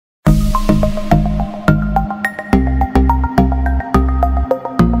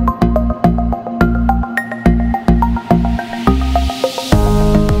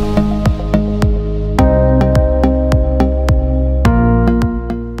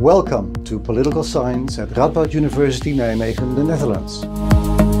Welcome to Political Science at Radboud University Nijmegen, the Netherlands.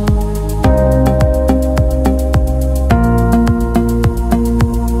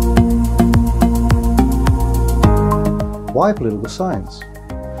 Why political science?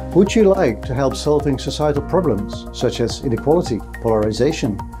 Would you like to help solving societal problems such as inequality,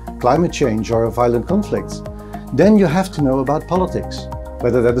 polarization, climate change or violent conflicts? Then you have to know about politics,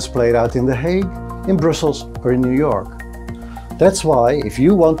 whether that is played out in The Hague, in Brussels or in New York. That's why if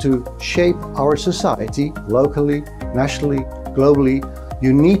you want to shape our society locally, nationally, globally,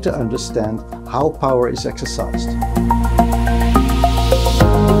 you need to understand how power is exercised.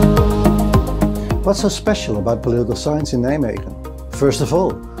 What's so special about political science in Nijmegen? First of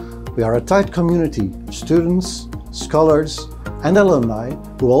all, we are a tight community of students, scholars and alumni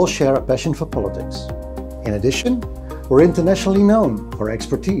who all share a passion for politics. In addition, we're internationally known for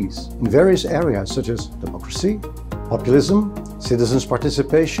expertise in various areas such as democracy, populism, citizens'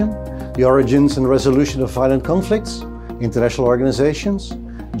 participation, the origins and resolution of violent conflicts, international organizations,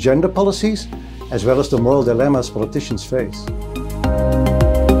 gender policies, as well as the moral dilemmas politicians face.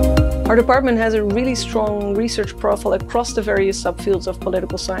 Our department has a really strong research profile across the various subfields of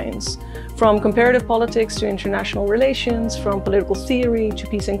political science, from comparative politics to international relations, from political theory to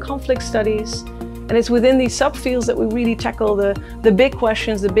peace and conflict studies. And it's within these subfields that we really tackle the big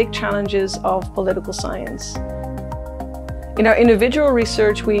questions, the big challenges of political science. In our individual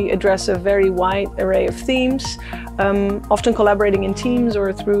research, we address a very wide array of themes, often collaborating in teams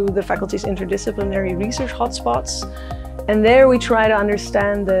or through the faculty's interdisciplinary research hotspots. And there we try to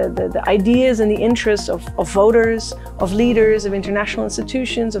understand the ideas and the interests of voters, of leaders, of international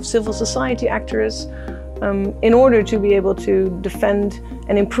institutions, of civil society actors, in order to be able to defend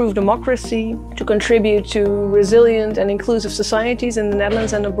and improve democracy, to contribute to resilient and inclusive societies in the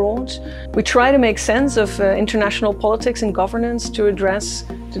Netherlands and abroad. We try to make sense of international politics and governance to address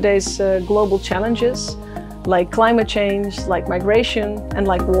today's global challenges, like climate change, like migration, and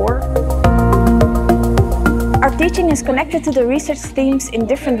like war. Our teaching is connected to the research themes in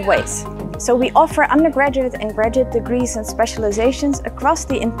different ways. So we offer undergraduate and graduate degrees and specializations across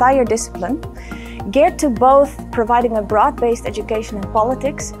the entire discipline, geared to both providing a broad-based education in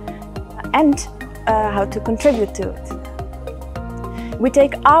politics and how to contribute to it. We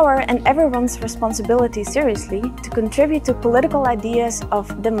take our and everyone's responsibility seriously to contribute to political ideas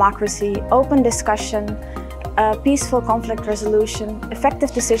of democracy, open discussion, peaceful conflict resolution,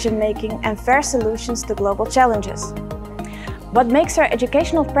 effective decision-making and fair solutions to global challenges. What makes our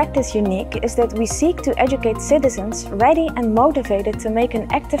educational practice unique is that we seek to educate citizens ready and motivated to make an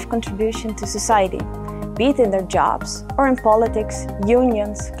active contribution to society, be it in their jobs or in politics,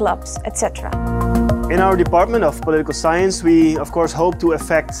 unions, clubs, etc. In our Department of Political Science, we of course hope to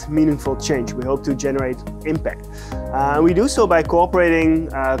affect meaningful change. We hope to generate impact. We do so by cooperating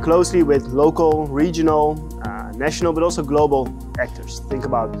closely with local, regional, national, but also global actors. Think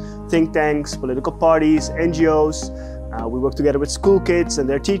about think tanks, political parties, NGOs. We work together with school kids and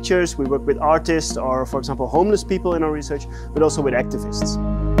their teachers. We work with artists or, for example, homeless people in our research, but also with activists.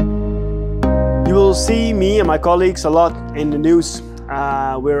 You will see me and my colleagues a lot in the news.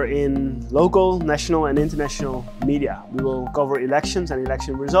 We're in local, national and international media. We will cover elections and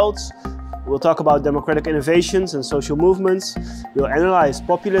election results. We'll talk about democratic innovations and social movements. We'll analyze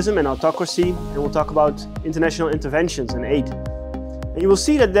populism and autocracy, and we'll talk about international interventions and aid. And you will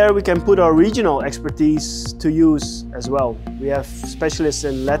see that there we can put our regional expertise to use as well. We have specialists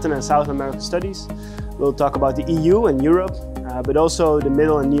in Latin and South American studies. We'll talk about the EU and Europe, but also the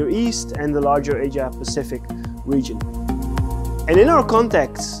Middle and Near East and the larger Asia-Pacific region. And in our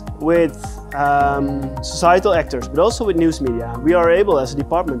contacts with societal actors, but also with news media, we are able as a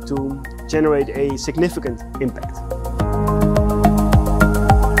department to generate a significant impact.